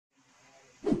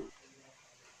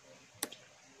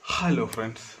Hello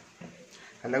friends,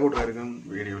 എല്ലാ കൂട്ടുകാർക്കും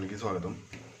വീഡിയോയിലേക്ക് സ്വാഗതം.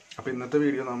 അപ്പോൾ ഇന്നത്തെ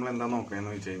വീഡിയോ നമ്മൾ എന്താ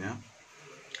നോക്കുകയെന്ന് വെച്ച് കഴിഞ്ഞാൽ,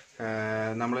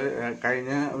 നമ്മൾ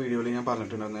കഴിഞ്ഞ വീഡിയോയിൽ ഞാൻ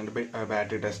പറഞ്ഞിട്ടുണ്ടായിരുന്നു എൻ്റെ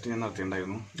ബാറ്ററി ടെസ്റ്റ് ഞാൻ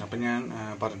നടത്തിയിട്ടുണ്ടായിരുന്നു. അപ്പം ഞാൻ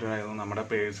പറഞ്ഞിട്ടുണ്ടായിരുന്നു നമ്മുടെ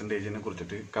പേഴ്സൻറ്റേജിനെ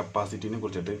കുറിച്ചിട്ട്, കപ്പാസിറ്റിനെ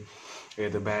കുറിച്ചിട്ട്,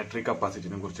 ബാറ്ററി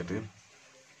കപ്പാസിറ്റിനെ കുറിച്ചിട്ട്.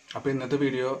 അപ്പോൾ ഇന്നത്തെ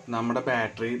വീഡിയോ നമ്മുടെ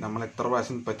ബാറ്ററി നമ്മൾ എത്ര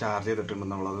പ്രാവശ്യം ഇപ്പോൾ ചാർജ്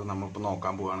ചെയ്തിട്ടുണ്ടെന്നുള്ളത് നമ്മളിപ്പോൾ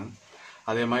നോക്കാൻ പോവാണ്.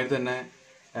 അതേമാതിരി തന്നെ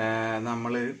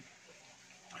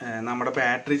നമ്മുടെ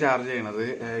ബാറ്ററി ചാർജ് ചെയ്യണത്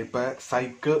ഇപ്പം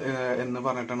സൈക്കിൾ എന്ന്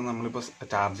പറഞ്ഞിട്ടാണ് നമ്മളിപ്പോൾ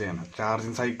ചാർജ് ചെയ്യണത്.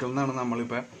 ചാർജിങ് സൈക്കിൾ എന്നാണ്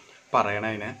നമ്മളിപ്പോൾ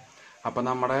പറയണതിന്. അപ്പം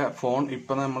നമ്മുടെ ഫോൺ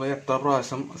ഇപ്പം നമ്മൾ എത്ര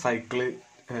പ്രാവശ്യം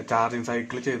ചാർജിങ്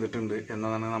സൈക്കിൾ ചെയ്തിട്ടുണ്ട്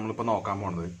എന്നതാണ് നമ്മളിപ്പോൾ നോക്കാൻ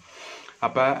പോണത്.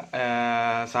 അപ്പം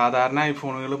സാധാരണ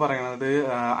ഐഫോണുകൾ പറയണത്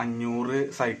 500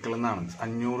 സൈക്കിൾ എന്നാണ്.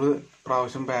 500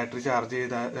 പ്രാവശ്യം ബാറ്ററി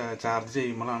ചാർജ്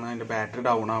ചെയ്യുമ്പോഴാണ് അതിൻ്റെ ബാറ്ററി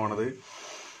ഡൗൺ ആവണത്,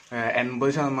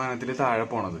 80% താഴെ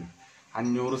പോണത്.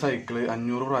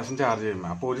 500 പ്രാവശ്യം ചാർജ്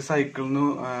ചെയ്യുമ്പോൾ. അപ്പോൾ ഒരു സൈക്കിളിന്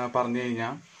പറഞ്ഞു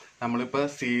കഴിഞ്ഞാൽ നമ്മളിപ്പോൾ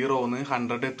 0 to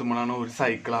 100 എത്തുമ്പോഴാണ് ഒരു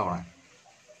സൈക്കിൾ ആവണേ.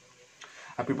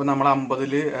 അപ്പം ഇപ്പം നമ്മൾ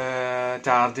 50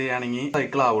 ചാർജ് ചെയ്യുകയാണെങ്കിൽ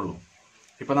സൈക്കിൾ ആവുള്ളൂ.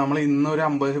 ഇപ്പം നമ്മൾ ഇന്നൊരു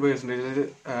 50%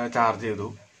 ചാർജ് ചെയ്തു,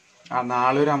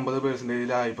 നാളെ ഒരു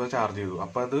 50% ആയിപ്പോൾ ചാർജ് ചെയ്തു,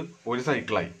 അപ്പോൾ അത് ഒരു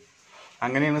സൈക്കിളായി.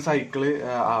 അങ്ങനെയാണ് സൈക്കിള്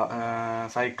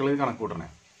കണക്ക് കൂട്ടണേ.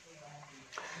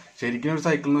 ശരിക്കും ഒരു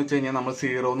സൈക്കിൾ എന്ന് വെച്ച് കഴിഞ്ഞാൽ നമ്മൾ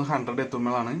 0 to 100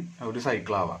 എത്തുമ്പോഴാണ് ഒരു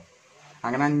സൈക്കിൾ ആവുക.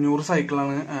 അങ്ങനെ 500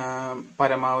 സൈക്കിളാണ്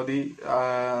പരമാവധി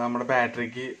നമ്മുടെ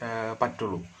ബാറ്ററിക്ക്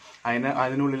പറ്റുള്ളൂ.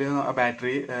 അതിനുള്ളിൽ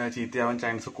ബാറ്ററി ചീത്തയാവാൻ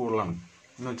ചാൻസ് കൂടുതലാണ്.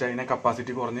 എന്ന് വെച്ചാൽ അതിൻ്റെ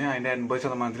കപ്പാസിറ്റി കുറഞ്ഞ് അതിൻ്റെ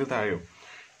 80% താഴെയും.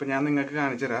 ഇപ്പം ഞാൻ നിങ്ങൾക്ക്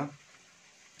കാണിച്ചു തരാം.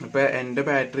 ഇപ്പം എൻ്റെ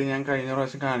ബാറ്ററി ഞാൻ കഴിഞ്ഞ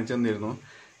പ്രാവശ്യം കാണിച്ചു തന്നിരുന്നു.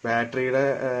 ബാറ്ററി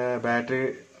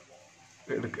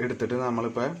എടുത്തിട്ട്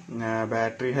നമ്മളിപ്പോൾ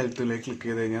ബാറ്ററി ഹെൽത്തിലേക്ക് ക്ലിക്ക്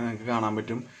ചെയ്ത് കഴിഞ്ഞാൽ നിങ്ങൾക്ക് കാണാൻ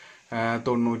പറ്റും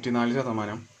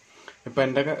 94%. ഇപ്പം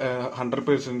എൻ്റെ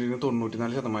 100%ന്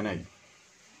 94%.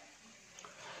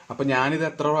 അപ്പം ഞാനിത്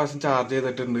എത്ര പ്രാവശ്യം ചാർജ്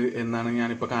ചെയ്തിട്ടുണ്ട് എന്നാണ്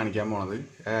ഞാനിപ്പോൾ കാണിക്കാൻ പോണത്.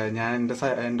 ഞാൻ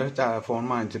എൻ്റെ ഫോൺ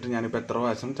വാങ്ങിച്ചിട്ട് ഞാനിപ്പോൾ എത്ര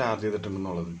പ്രാവശ്യം ചാർജ്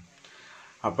ചെയ്തിട്ടുണ്ടെന്നുള്ളത്.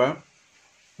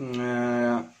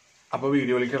 അപ്പോൾ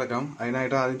വീഡിയോയിലേക്ക് കിടക്കാം.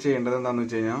 അതിനായിട്ട് ആദ്യം ചെയ്യേണ്ടത് എന്താണെന്ന്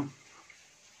വെച്ച് കഴിഞ്ഞാൽ,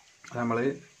 നമ്മൾ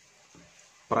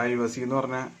പ്രൈവസി എന്ന്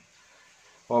പറഞ്ഞ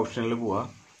ഓപ്ഷനിൽ പോവുക.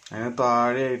 അതിന്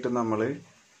താഴെയായിട്ട് നമ്മൾ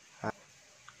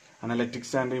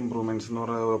അനലറ്റിക്സ് ആൻഡ് ഇംപ്രൂവ്മെൻറ്റ്സ് എന്ന്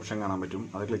പറഞ്ഞ ഓപ്ഷൻ കാണാൻ പറ്റും.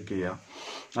 അത് ക്ലിക്ക് ചെയ്യുക.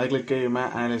 അത് ക്ലിക്ക് ചെയ്യുമ്പോൾ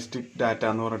അനലിസ്റ്റിക് ഡാറ്റ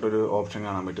എന്ന് പറഞ്ഞിട്ടൊരു ഓപ്ഷൻ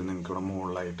കാണാൻ പറ്റും നിങ്ങൾക്ക് ഇവിടെ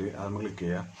മുകളിലായിട്ട്. അത് നമ്മൾ ക്ലിക്ക്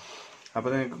ചെയ്യുക. അപ്പോൾ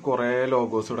നിങ്ങൾക്ക് കുറേ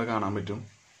ലോഗോസ് ഇവിടെ കാണാൻ പറ്റും.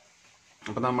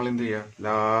 അപ്പോൾ നമ്മൾ എന്ത് ചെയ്യുക,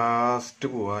 ലാസ്റ്റ്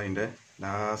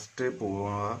പോവുക.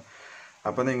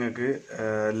 അപ്പോൾ നിങ്ങൾക്ക്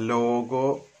ലോഗോ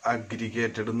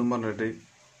അഗ്രിഗേറ്റഡ് എന്നും പറഞ്ഞിട്ട്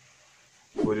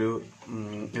ഒരു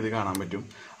ഇത് കാണാൻ പറ്റും.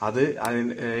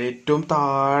 അതിന് ഏറ്റവും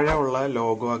താഴെ ഉള്ള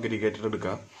ലോഗോ അഗ്രിഗേറ്റഡ്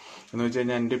എടുക്കുക. എന്ന് വെച്ച്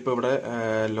കഴിഞ്ഞാൽ എൻ്റെ ഇപ്പോൾ ഇവിടെ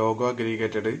ലോഗോ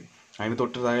അഗ്രിഗേറ്റഡ്, അതിന്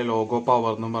തൊട്ട് താഴെ ലോഗോ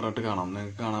പവർ എന്നും പറഞ്ഞിട്ട്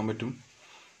നിങ്ങൾക്ക് കാണാൻ പറ്റും.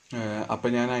 അപ്പം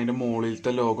ഞാൻ അതിൻ്റെ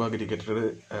മുകളിലത്തെ ലോഗോ അഗ്രിഗേറ്റഡ്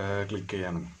ക്ലിക്ക്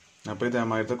ചെയ്യാണ്. അപ്പോൾ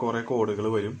ഇതേമാതിരത്തെ കുറേ കോഡുകൾ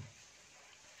വരും.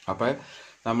 അപ്പം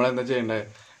നമ്മളെന്താ ചെയ്യേണ്ടത്,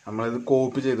 നമ്മളിത്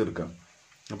കോപ്പി ചെയ്തെടുക്കാം.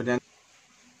 അപ്പം ഞാൻ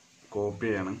കോപ്പി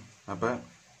ചെയ്യാണ്. അപ്പം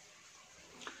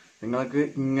നിങ്ങൾക്ക്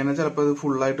ഇങ്ങനെ ചിലപ്പോൾ ഇത്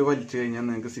ഫുള്ളായിട്ട് വലിച്ചു കഴിഞ്ഞാൽ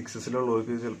നിങ്ങൾക്ക് 6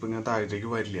 ചിലപ്പോൾ ഇങ്ങനെ താഴത്തേക്ക്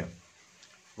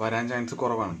വരാൻ ചാൻസ്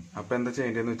കുറവാണ്. അപ്പോൾ എന്താ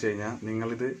ചെയ്യേണ്ടതെന്ന് വെച്ച് കഴിഞ്ഞാൽ,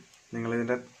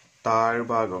 നിങ്ങളിതിൻ്റെ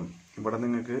താഴ്ഭാഗം ഇവിടെ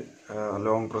നിങ്ങൾക്ക്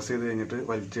ലോങ് പ്രസ് ചെയ്ത് കഴിഞ്ഞിട്ട്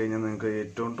വലിച്ചു കഴിഞ്ഞാൽ നിങ്ങൾക്ക്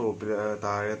ഏറ്റവും ടോപ്പിൽ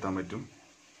താഴെ എത്താൻ പറ്റും,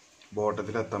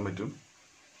 ബോട്ടത്തിലെത്താൻ പറ്റും.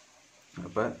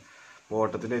 അപ്പം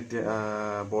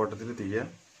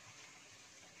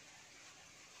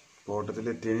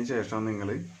ബോട്ടത്തിലെത്തിയതിന് ശേഷം നിങ്ങൾ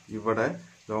ഇവിടെ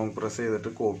ലോങ് പ്രസ് ചെയ്തിട്ട്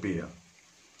കോപ്പി ചെയ്യുക.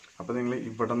 അപ്പോൾ നിങ്ങൾ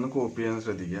ഇവിടെ നിന്ന് കോപ്പി ചെയ്യാൻ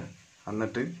ശ്രദ്ധിക്കുക.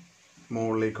 എന്നിട്ട്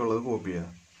മുകളിലേക്കുള്ളത് കോപ്പി ചെയ്യുക.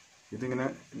 ഇതിങ്ങനെ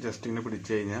ജസ്റ്റ് ഇങ്ങനെ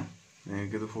പിടിച്ചു കഴിഞ്ഞാൽ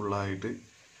നിങ്ങൾക്കിത്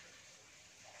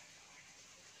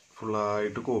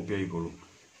ഫുള്ളായിട്ട് കോപ്പി ആയിക്കോളും.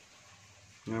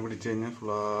 ഇങ്ങനെ പിടിച്ചു കഴിഞ്ഞാൽ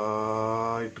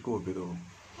ഫുള്ളായിട്ട് കോപ്പി ചെയ്തോളും.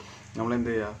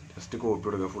 നമ്മളെന്ത് ചെയ്യുക, ജസ്റ്റ് കോപ്പി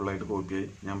കൊടുക്കുക. ഫുള്ളായിട്ട് കോപ്പിയായി.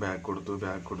 ഞാൻ ബാക്ക് കൊടുത്തു,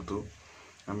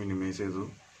 ഞാൻ മിനിമൈസ് ചെയ്തു.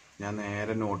 ഞാൻ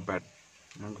നേരെ നോട്ട് പാഡ്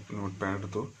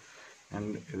എടുത്തു. ഞാൻ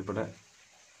ഇതിവിടെ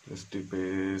ജസ്റ്റ്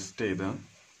പേസ്റ്റ് ചെയ്ത്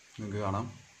നിങ്ങൾക്ക് കാണാം.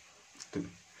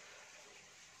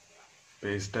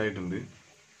 പേസ്റ്റ് ആയിട്ടുണ്ട്.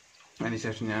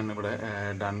 അതിനുശേഷം ഞാൻ ഇവിടെ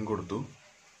ഡൺ കൊടുത്തു.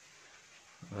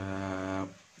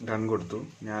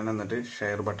 ഞാൻ എന്നിട്ട്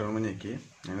ഷെയർ ബട്ടൺ ഞെക്കി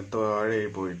ഞാൻ താഴെ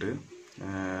പോയിട്ട്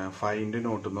ഫൈൻഡ്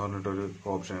നോട്ട് എന്ന് പറഞ്ഞിട്ടൊരു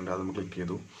ഓപ്ഷൻ ഉണ്ട്. അത് ക്ലിക്ക്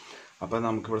ചെയ്തു. അപ്പോൾ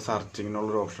നമുക്കിവിടെ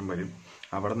സെർച്ചിങ്ങിനുള്ളൊരു ഓപ്ഷൻ വരും.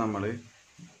 അവിടെ നമ്മൾ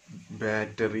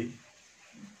ബാറ്ററി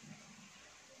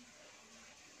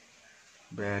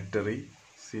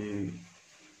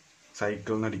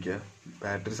സൈക്കിൾ എന്നടിക്കുക.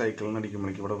 ബാറ്ററി സൈക്കിൾ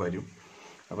എന്നടിക്കുമ്പോഴേക്കും ഇവിടെ വരും.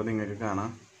 അപ്പോൾ നിങ്ങൾക്ക്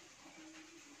കാണാം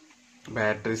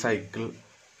ബാറ്ററി സൈക്കിൾ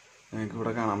നിങ്ങൾക്ക്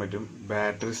ഇവിടെ കാണാൻ പറ്റും.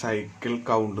 ബാറ്ററി സൈക്കിൾ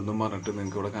കൗണ്ട് എന്നും പറഞ്ഞിട്ട്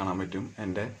നിങ്ങൾക്ക് ഇവിടെ കാണാൻ പറ്റും.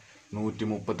 എൻ്റെ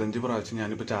 135 പ്രാവശ്യം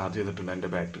ഞാനിപ്പോൾ ചാർജ് ചെയ്തിട്ടുണ്ട്. എൻ്റെ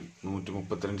ബാറ്ററി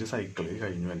 135 സൈക്കിൾ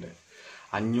കഴിഞ്ഞു എൻ്റെ.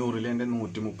 500-ൽ എൻ്റെ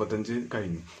 135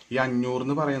 കഴിഞ്ഞു. ഈ 500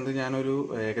 എന്ന് പറയുന്നത് ഞാനൊരു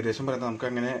ഏകദേശം പറയുന്നത് നമുക്ക്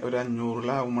അങ്ങനെ ഒരു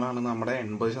 500-ലാവുമ്പോഴാണ് നമ്മുടെ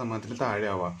 80% താഴെ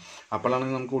ആവുക. അപ്പോഴാണ്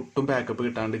നമുക്ക് ഒട്ടും ബാക്കപ്പ്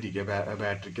കിട്ടാണ്ടിരിക്കുക,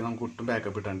 ബാറ്ററിക്ക് നമുക്ക് ഒട്ടും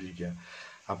ബാക്കപ്പ് കിട്ടാണ്ടിരിക്കുക.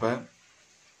 അപ്പം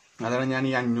അതാണ് ഞാൻ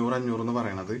ഈ 500 എന്ന്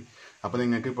പറയണത്. അപ്പോൾ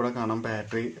നിങ്ങൾക്ക് ഇപ്പോൾ കാണാം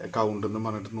ബാറ്ററി കൗണ്ട് എന്ന്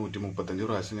പറഞ്ഞിട്ട് 135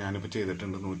 പ്രാവശ്യം ഞാനിപ്പോൾ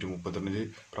ചെയ്തിട്ടുണ്ട്. 135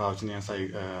 പ്രാവശ്യം ഞാൻ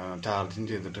ചാർജിങ്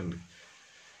ചെയ്തിട്ടുണ്ട്.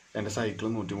 എൻ്റെ സൈക്കിൾ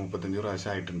 135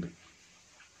 പ്രാവശ്യം ആയിട്ടുണ്ട്.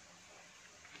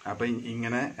 അപ്പം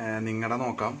ഇങ്ങനെ നിങ്ങളുടെ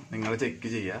നോക്കാം, നിങ്ങൾ ചെക്ക്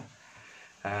ചെയ്യുക.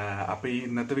 അപ്പോൾ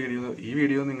ഇന്നത്തെ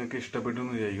വീഡിയോ നിങ്ങൾക്ക് ഇഷ്ടപ്പെട്ടു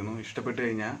എന്ന് വിചാരിക്കുന്നു. ഇഷ്ടപ്പെട്ട്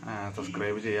കഴിഞ്ഞാൽ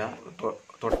സബ്സ്ക്രൈബ് ചെയ്യുക,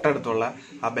 തൊട്ടടുത്തുള്ള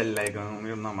ആ ബെല്ലൈക്കൺ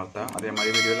ഒന്ന് അമർത്തുക.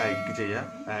 അതേമാതിരി വീഡിയോ ലൈക്ക് ചെയ്യുക,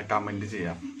 കമൻറ്റ്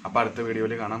ചെയ്യുക. അപ്പോൾ അടുത്ത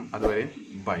വീഡിയോയിൽ കാണാം. അതുവരെ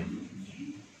ബൈ.